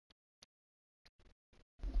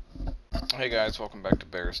Hey guys, welcome back to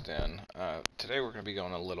Bear's Den. Today we're going to be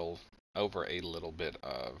going over a little bit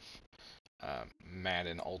of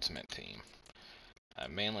Madden Ultimate Team,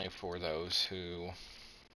 mainly for those who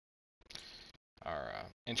are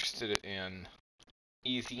interested in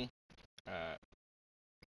easy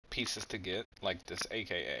pieces to get, like this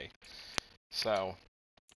AKA. So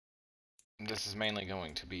this is mainly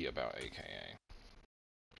going to be about AKA.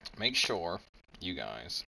 Make sure, you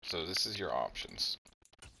guys, so this is your options,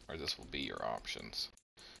 or this will be your options,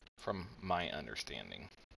 from my understanding.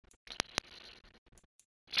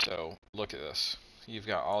 So, look at this. You've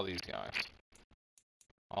got all these guys.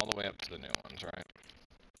 All the way up to the new ones, right?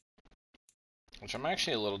 Which I'm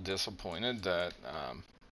actually a little disappointed that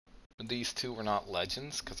these two were not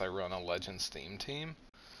Legends, because I run a Legends theme team.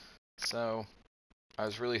 So, I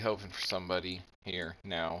was really hoping for somebody here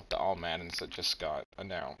now, the All Maddens that just got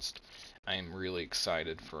announced. I am really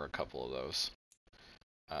excited for a couple of those.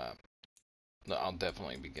 I'll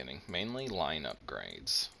definitely be getting. Mainly line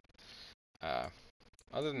upgrades.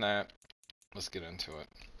 Other than that, let's get into it.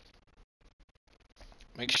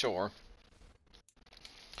 Make sure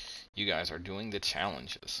you guys are doing the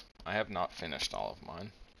challenges. I have not finished all of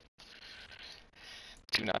mine.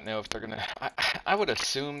 Do not know if they're gonna. I would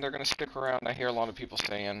assume they're gonna stick around. I hear a lot of people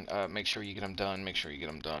saying, "Make sure you get them done. Make sure you get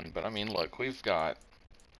them done." But I mean, look, we've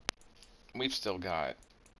still got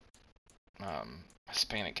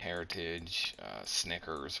Hispanic heritage,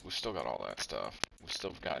 Snickers. We've still got all that stuff. We've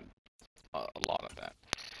still got a lot of that.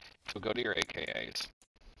 So go to your AKAs.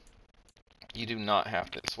 You do not have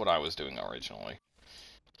to. It's what I was doing originally.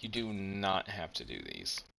 You do not have to do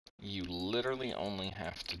these. You literally only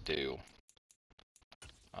have to do.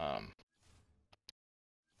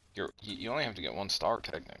 You only have to get 1 star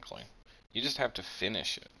technically. You just have to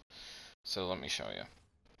finish it. So let me show you.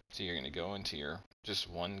 So you're going to go into your just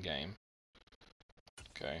one game.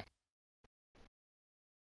 Okay.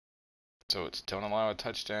 So it's don't allow a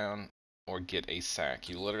touchdown or get a sack.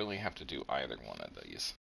 You literally have to do either one of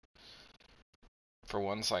these. For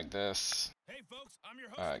ones like this, hey folks, I'm your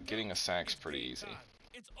host, getting a sack's pretty easy.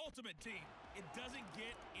 It's Ultimate Team. It doesn't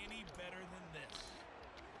get any better than this.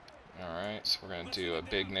 Alright, so we're going to do a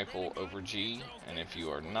big nickel over G, and if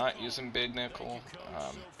you are not using big nickel,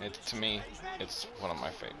 to me, it's one of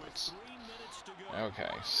my favorites.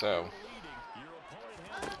 Okay, so,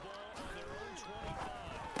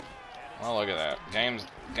 well, look at that.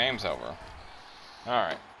 Game's over.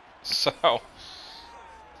 Alright, so, well,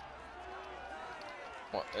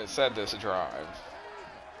 it said this drive.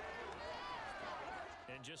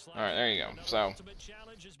 Alright, there you go. So,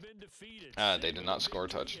 they did not score a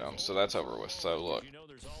touchdown, so that's over with. So, look,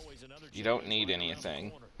 you don't need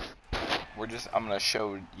anything. I'm going to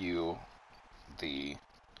show you the,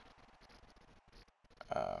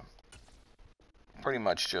 pretty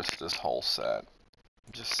much just this whole set,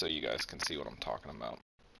 just so you guys can see what I'm talking about.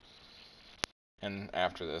 And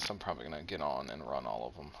after this, I'm probably going to get on and run all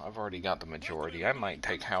of them. I've already got the majority. I might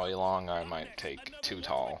take Howie Long, I might take Too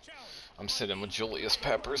Tall. I'm sitting with Julius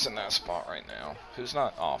Peppers in that spot right now, who's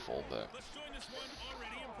not awful, but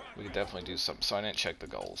we could definitely do something. So I didn't check the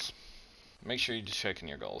goals. Make sure you're checking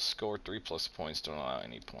your goals. Score 3+ points, don't allow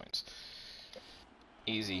any points.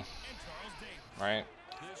 Easy, right?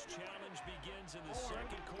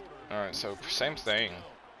 Alright, so same thing.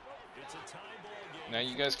 Now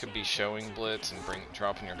you guys could be showing blitz and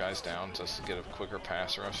dropping your guys down just to get a quicker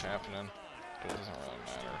pass rush happening, but it doesn't really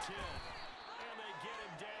matter.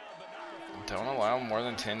 Don't allow more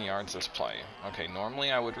than 10 yards this play. Okay,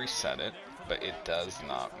 normally I would reset it, but it does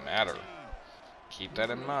not matter. Keep that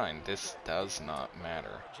in mind. This does not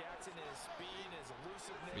matter.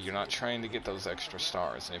 You're not trying to get those extra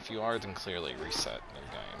stars, and if you are, then clearly reset the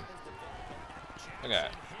game. Look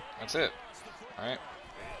at that. That's it. Alright.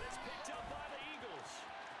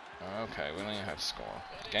 Okay, we don't even have to score.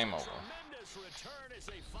 Game over.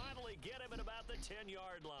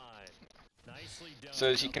 So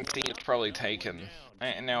as you can see, it's probably taken.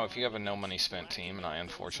 And now, if you have a no money spent team, and I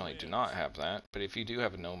unfortunately do not have that, but if you do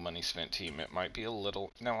have a no money spent team, it might be a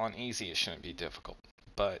little. Now on easy, it shouldn't be difficult,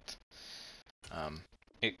 but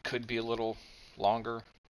it could be a little longer.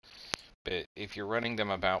 But if you're running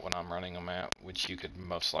them about when I'm running them at, which you could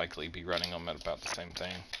most likely be running them at about the same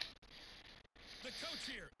thing,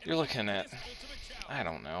 you're looking at, I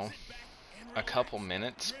don't know, a couple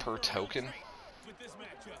minutes per token.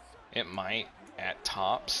 It might, at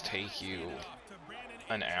tops, take you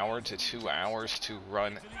an hour to 2 hours to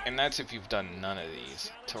run, and that's if you've done none of these,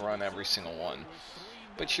 to run every single one.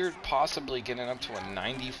 But you're possibly getting up to a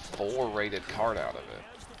 94 rated card out of it.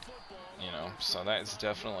 You know, so that is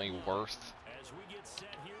definitely worth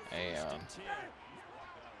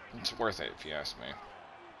It's worth it if you ask me.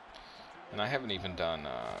 And I haven't even done,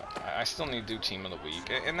 I still need to do Team of the Week.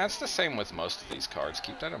 And that's the same with most of these cards.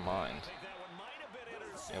 Keep that in mind.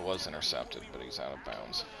 It was intercepted, but he's out of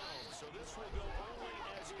bounds.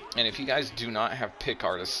 And if you guys do not have pick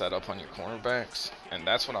artists set up on your cornerbacks, and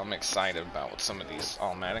that's what I'm excited about with some of these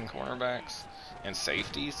Madden cornerbacks and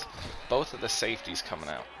safeties, both of the safeties coming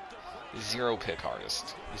out. 0 pick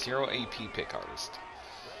artist. 0 AP pick artist.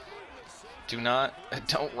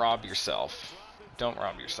 Don't rob yourself. Don't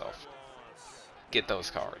rob yourself. Get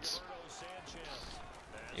those cards.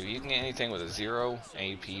 If you can get anything with a 0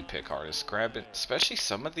 AP pick artist, grab it. Especially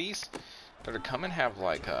some of these that are coming have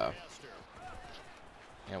like a...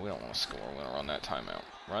 Yeah, we don't want to score. We want to run that timeout.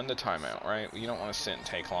 Run the timeout, right? You don't want to sit and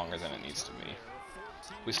take longer than it needs to be.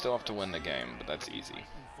 We still have to win the game, but that's easy.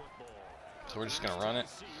 So we're just going to run it.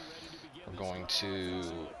 We're going to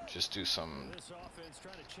just do some...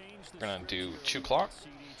 We're going to do 2 clock.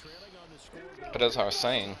 But as I was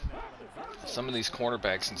saying, some of these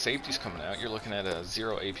cornerbacks and safeties coming out, you're looking at a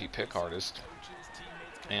 0 AP pick artist.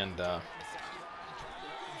 And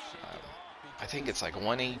I think it's like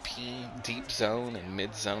 1 AP, deep zone, and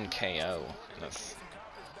mid zone KO. And that's,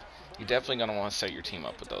 you're definitely going to want to set your team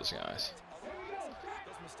up with those guys.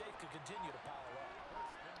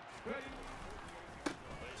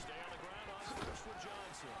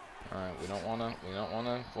 Alright, we don't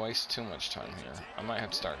wanna waste too much time here. I might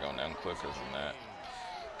have to start going down quicker than that.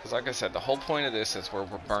 Because like I said, the whole point of this is where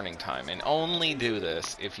we're burning time. And only do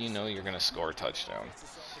this if you know you're gonna score a touchdown.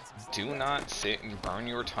 Do not sit and burn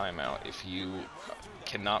your time out if you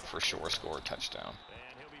cannot for sure score a touchdown.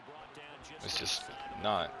 It's just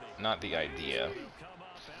not the idea.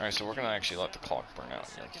 Alright, so we're gonna actually let the clock burn out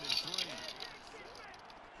here.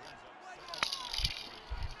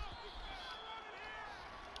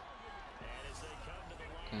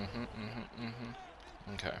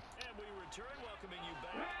 Okay.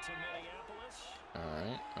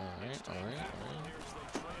 Alright.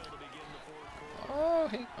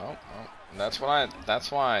 Oh, that's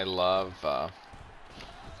why I love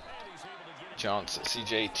Johnson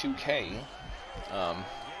CJ2K.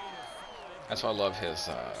 That's why I love his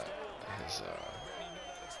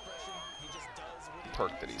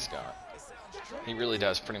perk that he's got. He really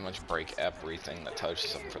does pretty much break everything that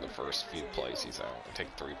touches him for the first few plays he's out. It'll take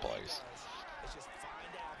 3 plays.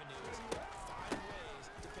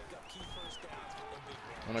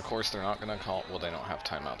 And of course they're not going to call, well, they don't have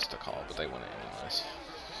timeouts to call, but they win it anyways.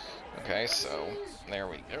 Okay, so there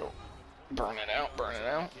we go. Burn it out.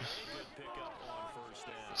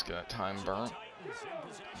 Let's get that time burnt.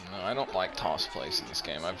 No, I don't like toss plays in this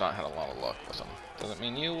game. I've not had a lot of luck with them. Doesn't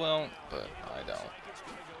mean you will, but I don't.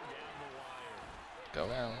 Go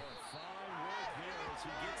down.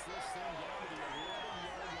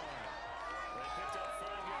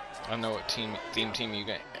 I don't know what theme team you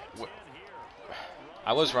get.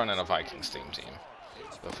 I was running a Vikings theme team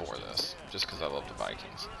before this, just because I love the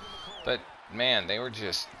Vikings. But man, they were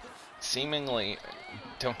just seemingly,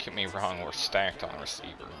 don't get me wrong, we're stacked on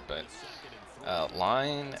receiver, but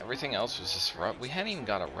line, everything else was just rough. We hadn't even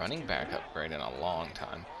got a running back upgrade in a long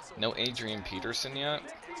time. No Adrian Peterson yet.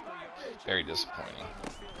 Very disappointing.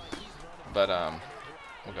 But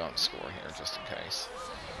we'll go and score here just in case.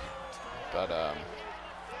 But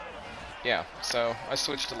yeah, so I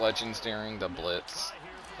switched to Legends during the Blitz.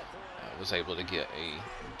 I was able to get a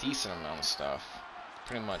decent amount of stuff.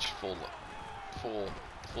 Pretty much full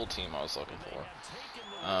team I was looking for.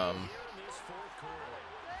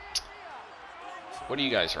 What are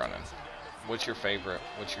you guys running? What's your favorite?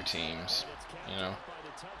 What's your teams? You know,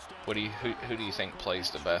 who do you think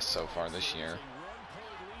plays the best so far this year?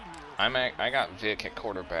 I got Vic at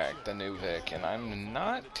quarterback, the new Vic, and I'm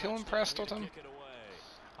not too impressed with him.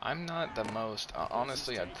 I'm not the most,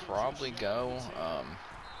 honestly, I'd probably go,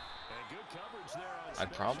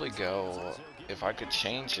 if I could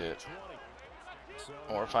change it,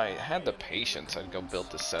 or if I had the patience, I'd go build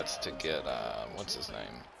the sets to get, what's his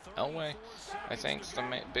name? Elway, I think, is the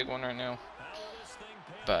big one right now.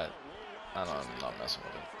 But, I don't know, I'm not messing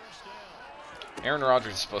with it. Aaron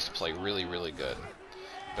Rodgers is supposed to play really, really good.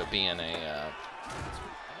 But being a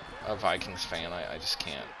Vikings fan, I just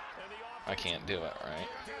can't. I can't do it,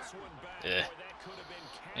 right?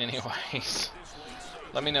 Anyways,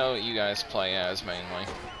 let me know what you guys play as mainly.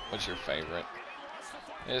 What's your favorite?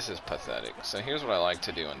 This is pathetic. So here's what I like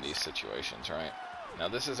to do in these situations, right? Now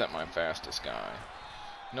this isn't my fastest guy.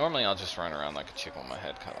 Normally I'll just run around like a chicken with my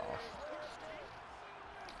head cut off.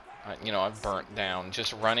 You know, I've burnt down.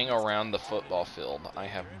 Just running around the football field, I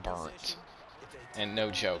have burnt. And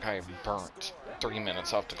no joke, I have burnt 3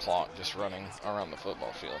 minutes off the clock just running around the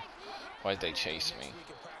football field. why'd they chase me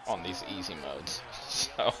on these easy modes.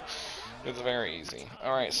 So it's very easy.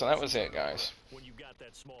 Alright, so that was it, guys.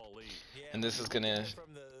 And this is gonna,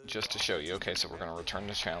 just to show you, okay, so we're gonna return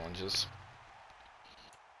to challenges.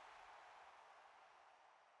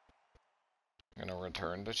 I'm gonna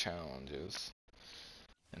return to challenges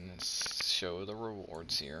and then show the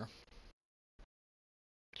rewards here.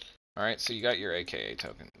 Alright, so you got your AKA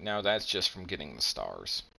token. Now that's just from getting the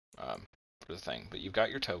stars for the thing. But you've got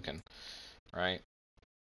your token, right?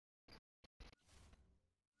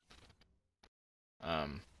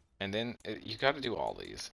 And then you got to do all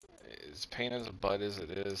these. As pain as a butt as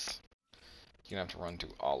it is, you're gonna have to run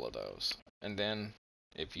through all of those. And then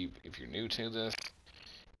if you're new to this,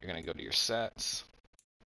 you're gonna go to your sets.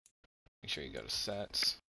 Make sure you go to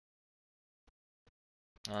sets.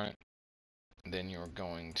 Alright. Then you're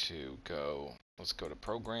going to go, let's go to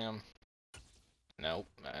program. Nope,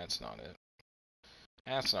 that's not it.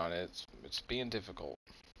 That's not it. It's being difficult.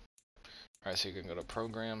 Alright, so you can go to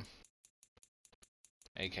program,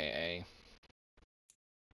 aka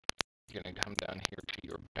you're gonna come down here to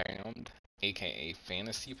your bound, aka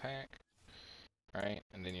fantasy pack. Right,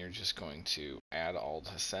 and then you're just going to add all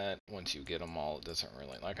to set. Once you get them all, it doesn't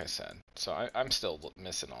really, like I said. So I'm still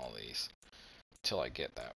missing all these till I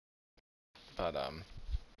get that. But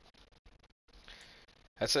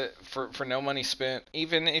that's it for no money spent.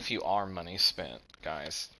 Even if you are money spent,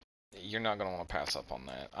 guys, you're not gonna want to pass up on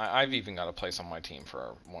that. I've even got a place on my team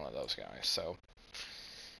for one of those guys. So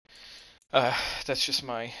that's just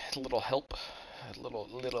my little help, little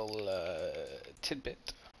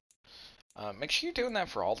tidbit. Make sure you're doing that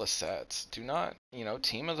for all the sets. Do not,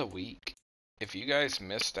 team of the week. If you guys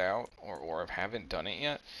missed out or haven't done it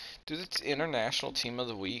yet, do the international team of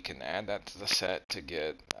the week and add that to the set to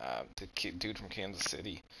get the dude from Kansas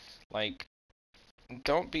City. Like,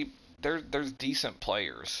 don't be there's decent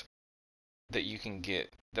players that you can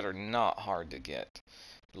get that are not hard to get.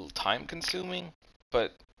 A little time consuming,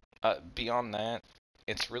 but beyond that,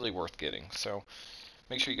 it's really worth getting. So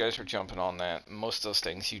make sure you guys are jumping on that. Most of those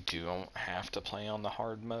things you don't have to play on the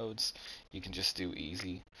hard modes. You can just do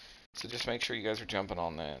easy. So just make sure you guys are jumping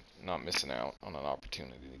on that, not missing out on an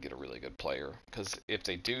opportunity to get a really good player. Because if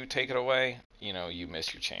they do take it away, you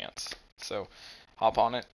miss your chance. So hop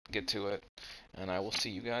on it, get to it, and I will see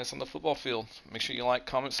you guys on the football field. Make sure you like,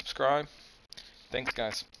 comment, subscribe. Thanks,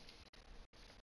 guys.